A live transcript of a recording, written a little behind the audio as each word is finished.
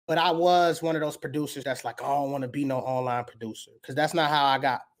but I was one of those producers that's like, oh, I don't want to be no online producer, because that's not how I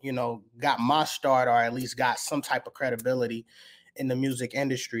got, got my start, or at least got some type of credibility in the music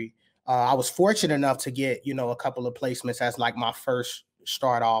industry. I was fortunate enough to get, a couple of placements as like my first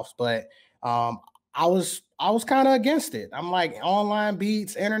start offs, but I was kind of against it. I'm like, online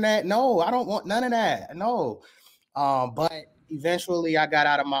beats, internet, no, I don't want none of that. No. But eventually I got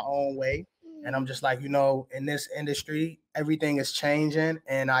out of my own way, and I'm just like, in this industry, everything is changing,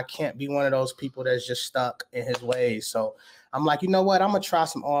 and I can't be one of those people that's just stuck in his ways. So I'm like, you know what? I'm gonna try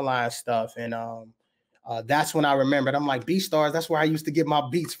some online stuff. And that's when I remembered. I'm like, BeatStars, that's where I used to get my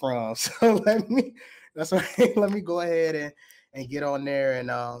beats from. So let me go ahead and get on there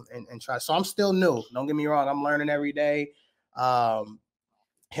and try. So I'm still new. Don't get me wrong. I'm learning every day. I'm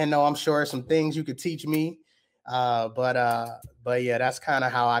sure some things you could teach me. But yeah, that's kind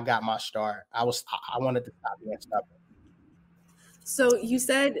of how I got my start. I wanted to stop being stubborn. So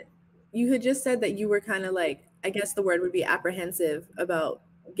you had just said that you were kind of like, I guess the word would be apprehensive about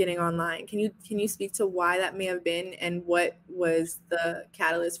getting online. Can you speak to why that may have been, and what was the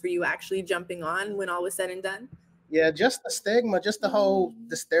catalyst for you actually jumping on when all was said and done? Yeah, just the stigma, just the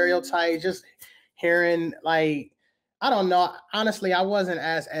stereotype, just hearing, like, I don't know. Honestly, I wasn't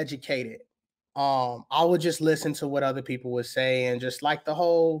as educated. I would just listen to what other people would say, and just like the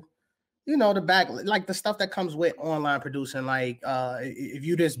whole, the back, like the stuff that comes with online producing. Like, if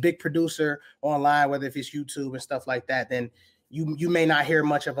you this big producer online, whether if it's YouTube and stuff like that, then you may not hear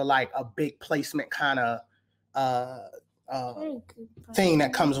much of a big placement kind of thing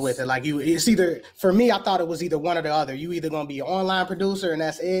that comes with it. Like, it's either, for me, I thought it was either one or the other. You either gonna be an online producer and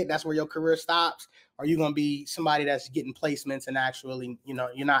that's it, that's where your career stops, or you're gonna be somebody that's getting placements and actually,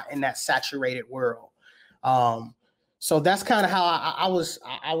 you're not in that saturated world. So that's kind of how I was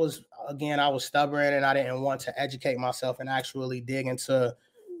again, I was stubborn, and I didn't want to educate myself and actually dig into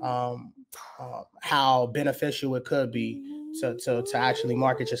how beneficial it could be to actually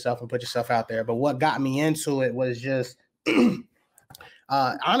market yourself and put yourself out there. But what got me into it was just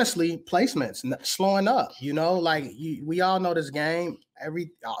honestly, placements slowing up. We all know this game.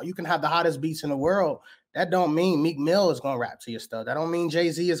 You can have the hottest beats in the world. That don't mean Meek Mill is gonna rap to your stuff. That don't mean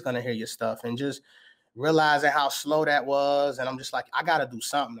Jay-Z is gonna hear your stuff. And just realizing how slow that was, and I'm just like, I gotta do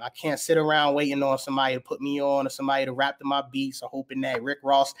something. I can't sit around waiting on somebody to put me on, or somebody to rap to my beats, or hoping that Rick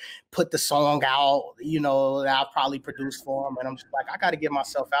Ross put the song out, that I'll probably produce for him. And I'm just like, I gotta get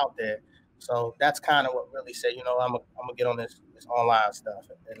myself out there. So that's kind of what really said, I'm gonna get on this online stuff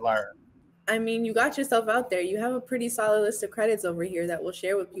and learn. I mean, you got yourself out there. You have a pretty solid list of credits over here that we'll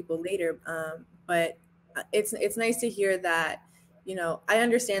share with people later. But it's nice to hear that, I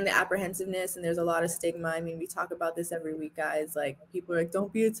understand the apprehensiveness, and there's a lot of stigma. I mean, we talk about this every week, guys. Like, people are like,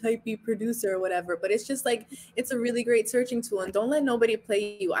 don't be a type B producer or whatever. But it's just like, it's a really great searching tool. And don't let nobody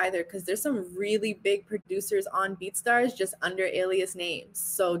play you either, because there's some really big producers on BeatStars just under alias names.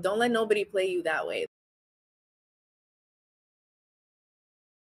 So don't let nobody play you that way.